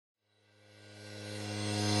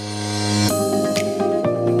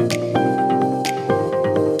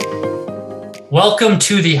Welcome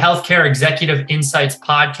to the Healthcare Executive Insights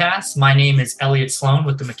podcast. My name is Elliot Sloan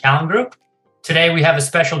with the Macallan Group. Today we have a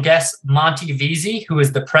special guest, Monty Veazy, who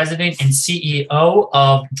is the president and CEO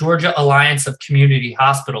of Georgia Alliance of Community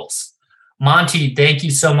Hospitals. Monty, thank you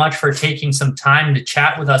so much for taking some time to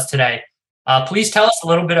chat with us today. Please tell us a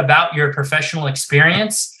little bit about your professional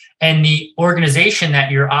experience and the organization that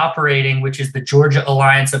you're operating, which is the Georgia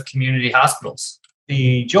Alliance of Community Hospitals.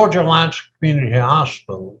 The Georgia Alliance of Community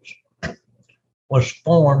Hospitals was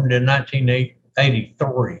formed in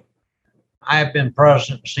 1983. I have been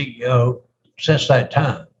president and CEO since that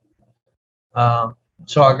time.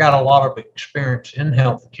 So I got a lot of experience in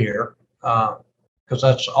healthcare because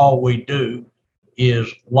that's all we do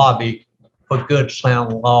is lobby for good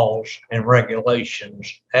sound laws and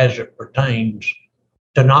regulations as it pertains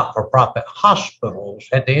to not-for-profit hospitals.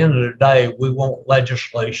 At the end of the day, we want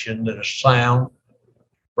legislation that is sound,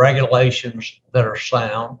 regulations that are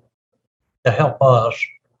sound to help us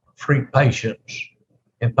treat patients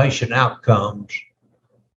and patient outcomes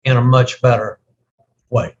in a much better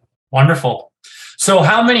way. Wonderful. So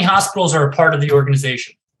how many hospitals are a part of the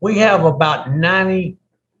organization? We have about 90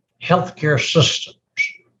 healthcare systems.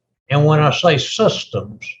 And when I say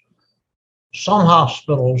systems, some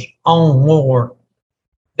hospitals own more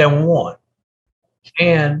than one.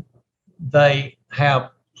 And they have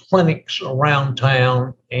clinics around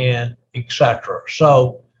town and et cetera.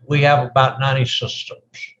 So we have about 90 systems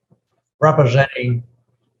representing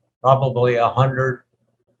probably 100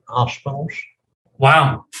 hospitals.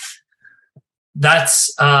 Wow.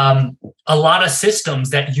 That's a lot of systems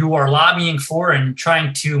that you are lobbying for and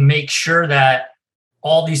trying to make sure that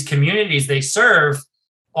all these communities they serve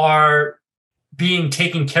are being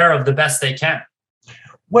taken care of the best they can.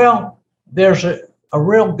 Well, there's a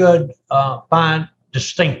real good fine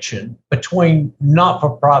distinction between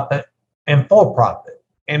not-for-profit and for-profit.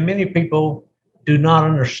 And many people do not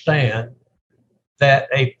understand that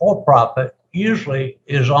a for-profit usually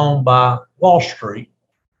is owned by Wall Street,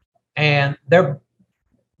 and their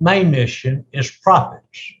main mission is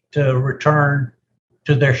profits to return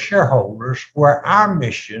to their shareholders, where our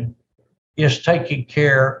mission is taking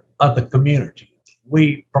care of the community.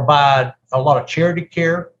 We provide a lot of charity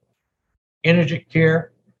care, indigent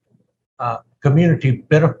care, community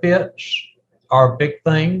benefits are a big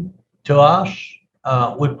thing to us.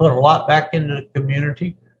 We put a lot back into the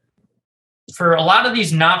community. For a lot of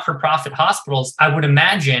these not-for-profit hospitals, I would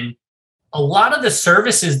imagine a lot of the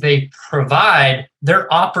services they provide, they're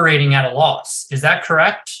operating at a loss. Is that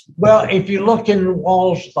correct? Well, if you look in the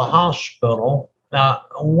walls of the hospital,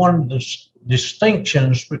 one of the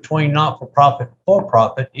distinctions between not-for-profit and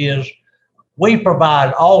for-profit is we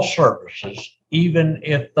provide all services, even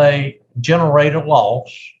if they generate a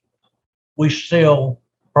loss, we still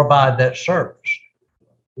provide that service.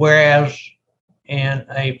 Whereas in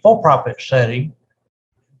a for-profit setting,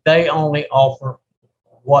 they only offer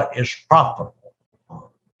what is profitable.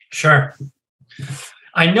 Sure.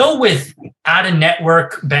 I know with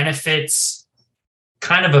out-of-network benefits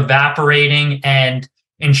kind of evaporating and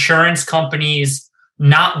insurance companies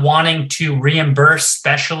not wanting to reimburse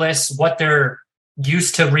specialists what they're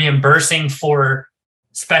used to reimbursing for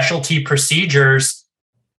specialty procedures,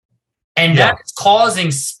 and that's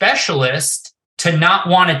causing specialists to not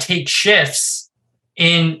want to take shifts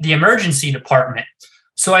in the emergency department.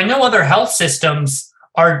 So I know other health systems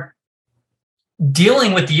are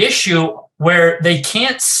dealing with the issue where they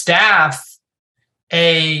can't staff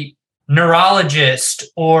a neurologist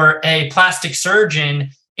or a plastic surgeon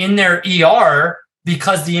in their ER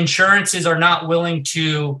because the insurances are not willing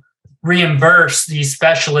to reimburse these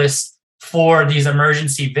specialists for these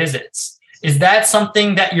emergency visits. Is that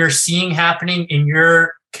something that you're seeing happening in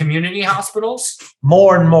your community hospitals?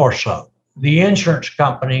 More and more so. The insurance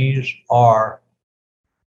companies are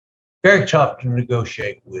very tough to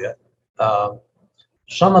negotiate with.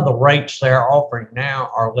 Some of the rates they're offering now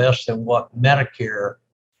are less than what Medicare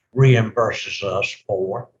reimburses us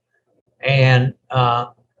for. And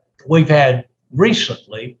we've had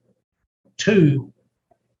recently 2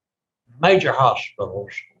 major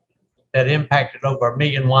hospitals that impacted over 1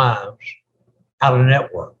 million lives out of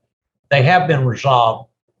network. They have been resolved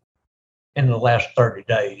in the last 30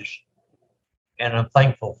 days, and I'm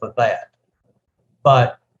thankful for that.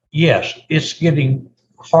 But yes, it's getting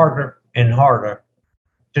harder and harder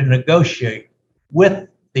to negotiate with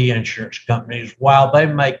the insurance companies while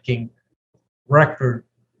they're making record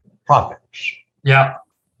profits. Yeah.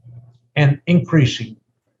 And increasing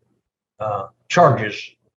charges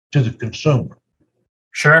to the consumer.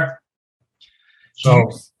 Sure. So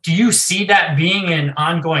do you see that being an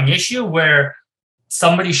ongoing issue where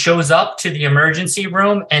somebody shows up to the emergency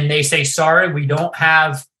room and they say, sorry, we don't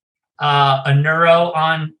have a neuro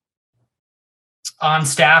on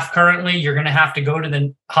staff currently. You're going to have to go to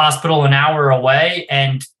the hospital an hour away,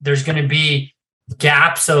 and there's going to be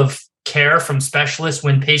gaps of care from specialists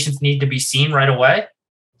when patients need to be seen right away?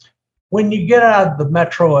 When you get out of the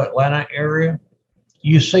metro Atlanta area,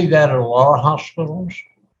 you see that at a lot of hospitals.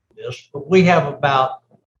 Yes, but we have about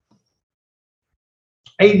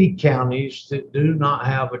 80 counties that do not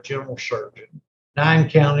have a general surgeon, 9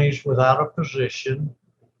 counties without a physician,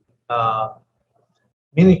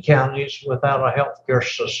 many counties without a healthcare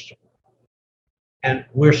system. And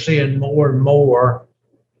we're seeing more and more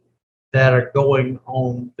that are going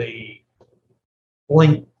on the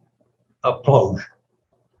blink of closure.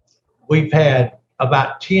 We've had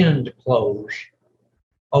about 10 to close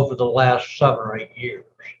over the last 7 or 8 years,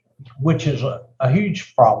 which is a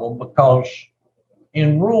huge problem because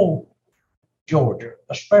in rural Georgia,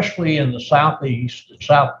 especially in the southeast and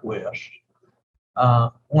southwest,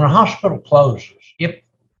 when a hospital closes, it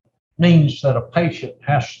means that a patient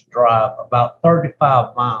has to drive about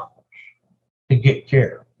 35 miles to get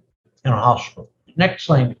care in a hospital. The next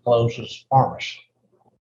thing to close is pharmacy.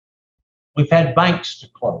 We've had banks to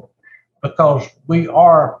close because we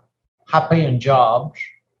are high-paying jobs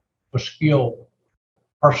for skilled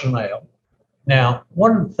personnel. Now,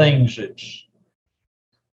 one of the things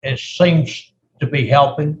it seems to be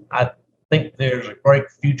helping, I think there's a great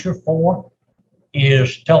future for,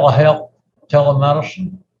 is telehealth,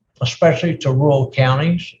 telemedicine, especially to rural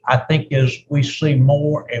counties. I think as we see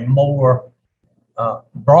more and more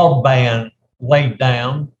broadband laid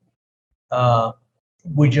down,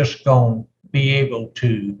 we just going to be able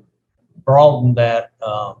to broaden that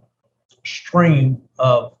stream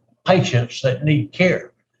of patients that need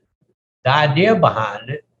care. The idea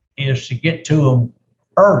behind it is to get to them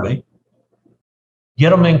early,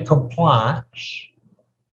 get them in compliance,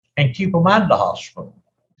 and keep them out of the hospital.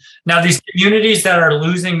 Now, these communities that are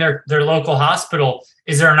losing their local hospital,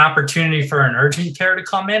 is there an opportunity for an urgent care to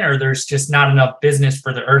come in, or there's just not enough business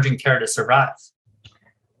for the urgent care to survive?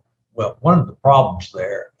 Well, one of the problems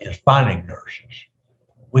there is finding nurses.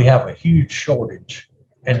 We have a huge shortage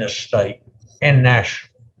in this state and nationally.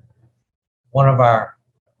 One of our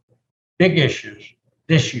big issues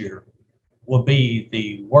this year will be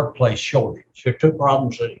the workplace shortage. There are 2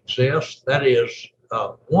 problems that exist. That is,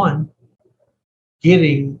 one,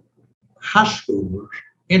 getting high schoolers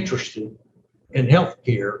interested in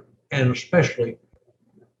healthcare and especially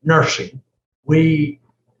nursing. We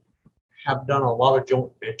have done a lot of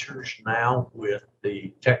joint ventures now with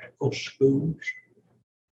the technical schools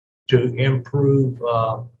to improve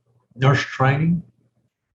nurse training,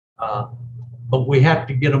 but we have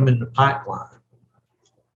to get them in the pipeline.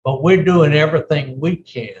 But we're doing everything we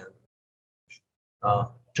can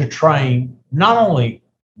to train not only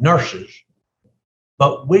nurses,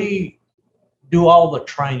 but we do all the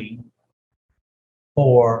training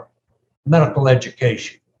for medical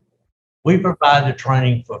education. We provide the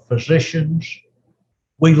training for physicians.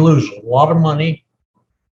 We lose a lot of money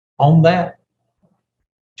on that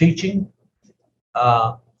teaching,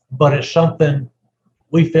 but it's something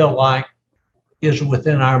we feel like is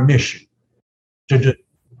within our mission to do.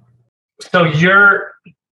 So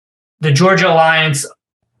the Georgia Alliance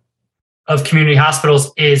of Community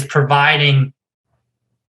Hospitals is providing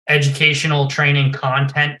educational training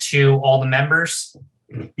content to all the members?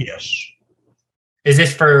 Yes. Is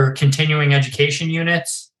this for continuing education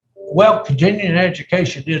units? Well, continuing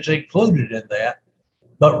education is included in that,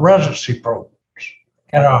 but residency programs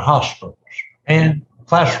at our hospitals and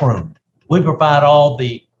classrooms. We provide all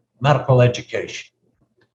the medical education.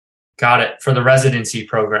 Got it, for the residency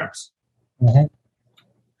programs. Mm-hmm.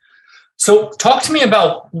 So talk to me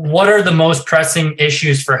about what are the most pressing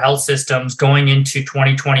issues for health systems going into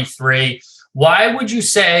 2023. Why would you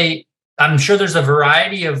say, I'm sure there's a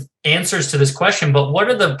variety of answers to this question, but what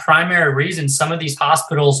are the primary reasons some of these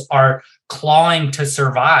hospitals are clawing to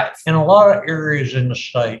survive? In a lot of areas in the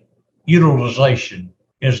state, utilization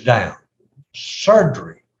is down.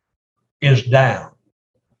 Surgery is down.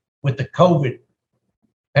 With the COVID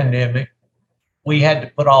pandemic, we had to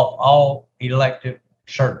put off all elective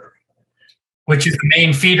surgery. Which is the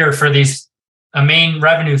main feeder for these, a main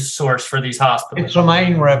revenue source for these hospitals. It's a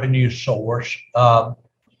main revenue source for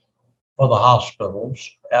the hospitals.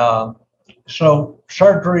 So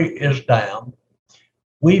surgery is down.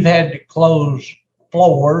 We've had to close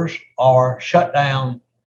floors or shut down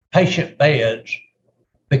patient beds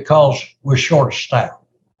because we're short of staff.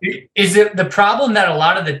 Is it the problem that a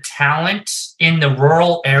lot of the talent in the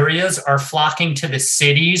rural areas are flocking to the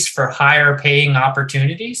cities for higher paying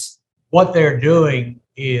opportunities? what they're doing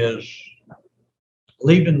is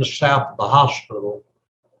leaving the staff of the hospital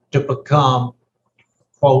to become,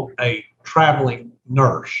 quote, a traveling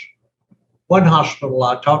nurse. One hospital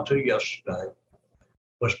I talked to yesterday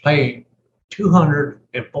was paying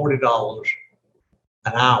 $240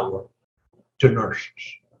 an hour to nurses.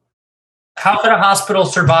 How could a hospital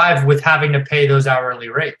survive with having to pay those hourly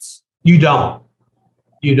rates? You don't.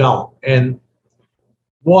 And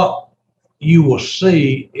what you will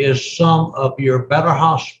see is some of your better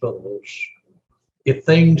hospitals, if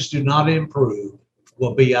things do not improve,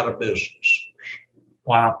 will be out of business.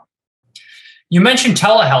 Wow. You mentioned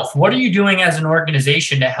telehealth. What are you doing as an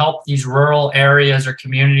organization to help these rural areas or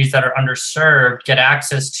communities that are underserved get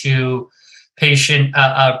access to patient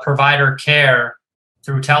provider care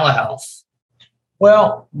through telehealth?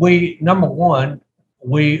 Well, number one,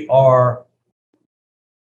 we are,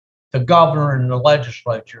 the governor and the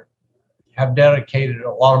legislature have dedicated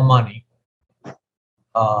a lot of money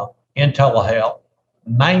in telehealth,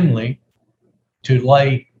 mainly to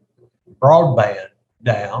lay broadband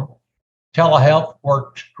down. Telehealth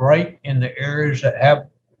works great in the areas that have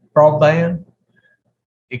broadband.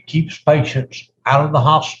 It keeps patients out of the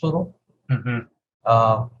hospital,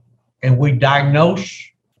 and we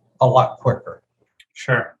diagnose a lot quicker.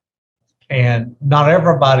 Sure. And not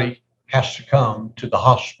everybody has to come to the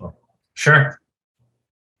hospital. Sure.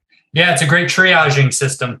 Yeah, it's a great triaging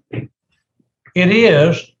system. It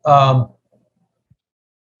is.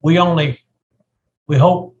 We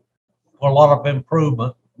hope for a lot of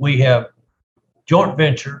improvement. We have joint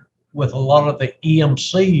venture with a lot of the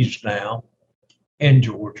EMCs now in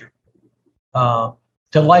Georgia to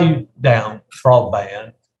lay down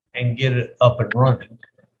broadband and get it up and running.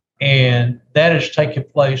 And that is taking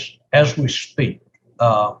place as we speak.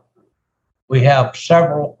 We have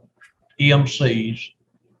several EMCs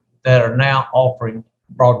that are now offering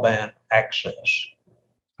broadband access.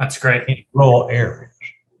 That's great. In rural areas.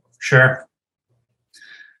 Sure.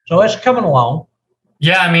 So it's coming along.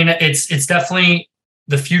 Yeah, I mean, it's definitely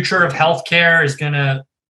the future of healthcare is going to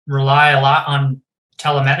rely a lot on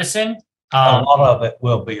telemedicine. A lot of it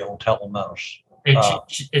will be on telemedicine.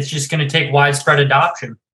 It's just going to take widespread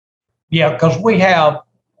adoption. Yeah, because we have,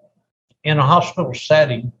 in a hospital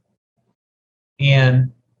setting,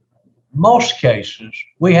 in most cases,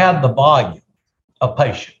 we have the volume of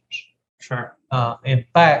patients. Sure. In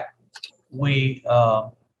fact, we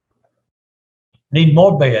need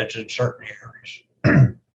more beds in certain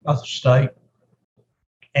areas of the state.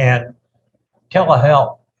 And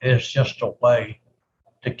telehealth is just a way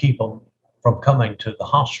to keep them from coming to the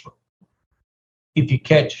hospital if you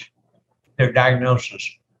catch their diagnosis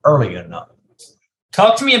early enough.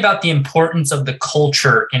 Talk to me about the importance of the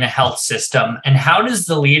culture in a health system, and how does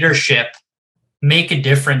the leadership make a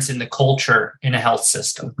difference in the culture in a health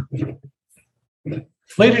system?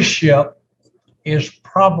 Leadership is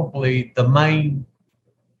probably the main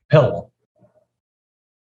pillar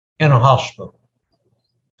in a hospital.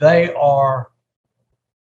 It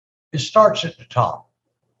starts at the top.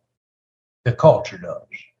 The culture does.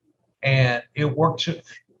 And it works its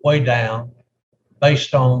way down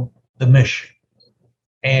based on the mission.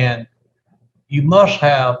 And you must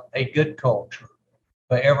have a good culture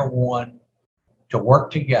for everyone to work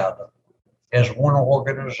together as one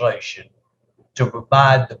organization to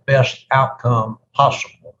provide the best outcome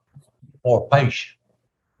possible for a patient.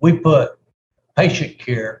 We put patient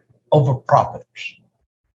care over profits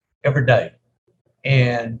every day.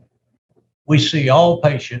 And we see all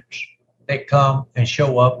patients that come and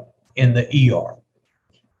show up in the ER.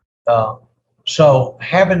 So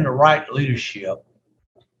having the right leadership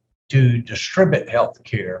to distribute health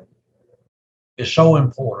care is so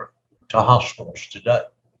important to hospitals today.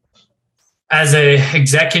 As a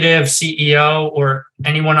executive, CEO, or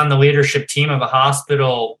anyone on the leadership team of a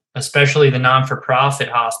hospital, especially the non-for-profit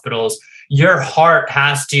hospitals, your heart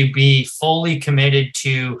has to be fully committed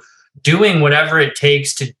to doing whatever it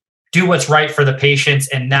takes to do what's right for the patients.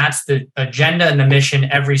 And that's the agenda and the mission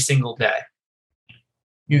every single day.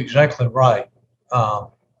 You're exactly right.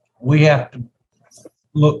 We have to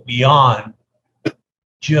look beyond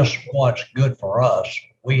just what's good for us.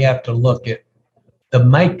 We have to look at the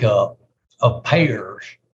makeup of payers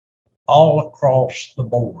all across the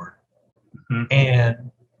board. Mm-hmm.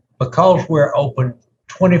 And because we're open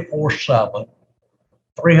 24/7,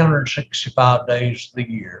 365 days of the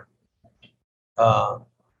year,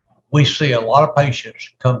 we see a lot of patients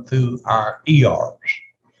come through our ERs.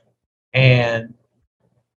 And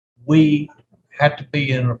we have to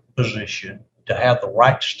be in a position to have the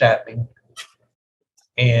right staffing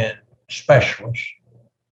and specialists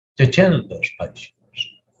to tend to those patients,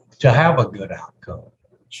 to have a good outcome.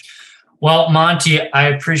 Well, Monty, I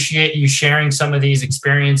appreciate you sharing some of these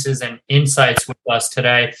experiences and insights with us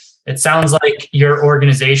today. It sounds like your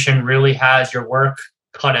organization really has your work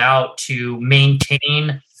cut out to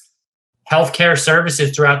maintain healthcare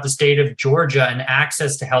services throughout the state of Georgia and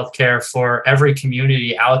access to healthcare for every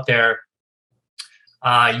community out there.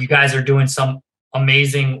 You guys are doing some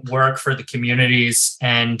amazing work for the communities.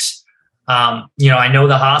 And, I know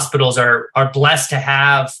the hospitals are blessed to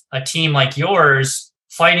have a team like yours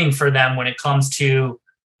fighting for them when it comes to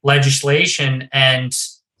legislation and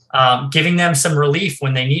giving them some relief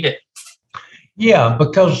when they need it. Yeah,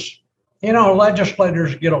 because,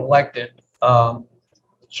 legislators get elected.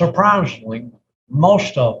 Surprisingly,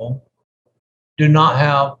 most of them do not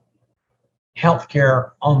have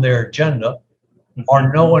healthcare on their agenda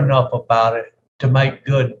or know enough about it to make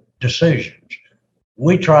good decisions.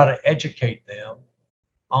 We try to educate them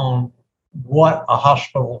on what a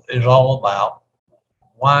hospital is all about,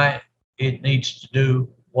 why it needs to do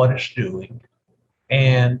what it's doing,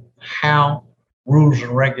 and how rules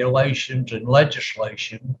and regulations and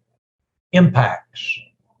legislation impacts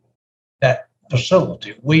that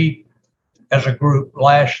facility. We, as a group,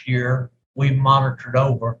 last year, we monitored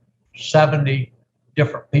over 70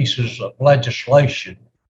 different pieces of legislation,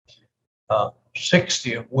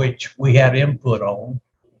 60 of which we had input on,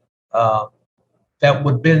 that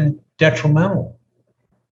would have been detrimental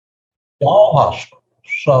to all hospitals.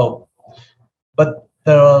 So, but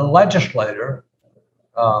the legislator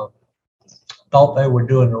thought they were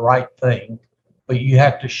doing the right thing, but you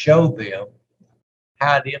have to show them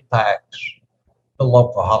how it impacts the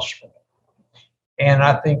local hospital. And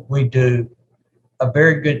I think we do a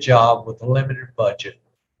very good job with a limited budget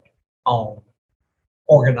on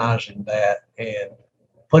organizing that and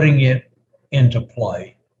putting it into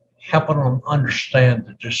play, helping them understand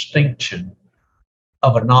the distinction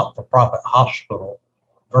of a not-for-profit hospital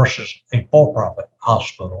versus a for-profit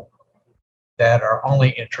hospital that are only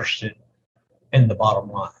interested in the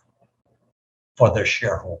bottom line for their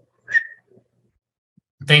shareholders.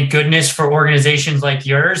 Thank goodness for organizations like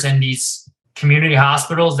yours and these community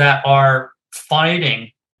hospitals that are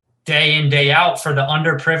fighting day in, day out for the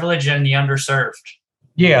underprivileged and the underserved.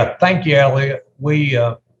 Yeah, thank you, Elliot.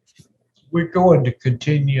 We're going to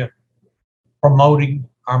continue promoting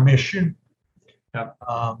our mission. Yep.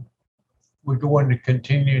 We're going to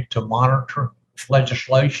continue to monitor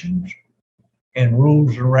legislations and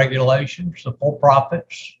rules and regulations. The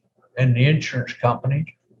for-profits and the insurance companies,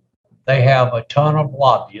 they have a ton of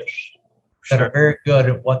lobbyists that are very good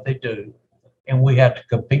at what they do, and we have to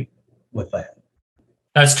compete with that.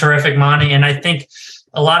 That's terrific, Monty. And I think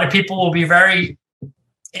a lot of people will be very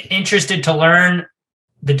interested to learn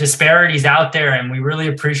the disparities out there, and we really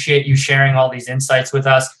appreciate you sharing all these insights with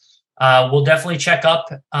us. We'll definitely check up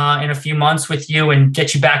in a few months with you and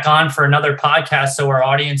get you back on for another podcast so our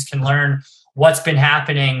audience can learn what's been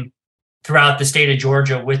happening throughout the state of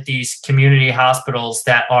Georgia with these community hospitals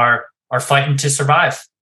that are fighting to survive.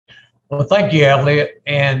 Well, thank you, Elliot.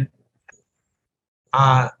 And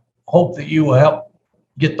I hope that you will help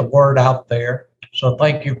get the word out there. So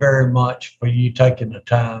thank you very much for you taking the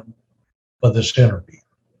time for this interview.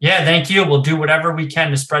 Yeah, thank you. We'll do whatever we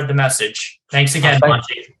can to spread the message. Thanks again,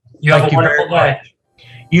 Monty. You have a wonderful day.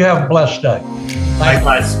 You have a blessed day.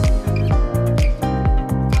 Likewise.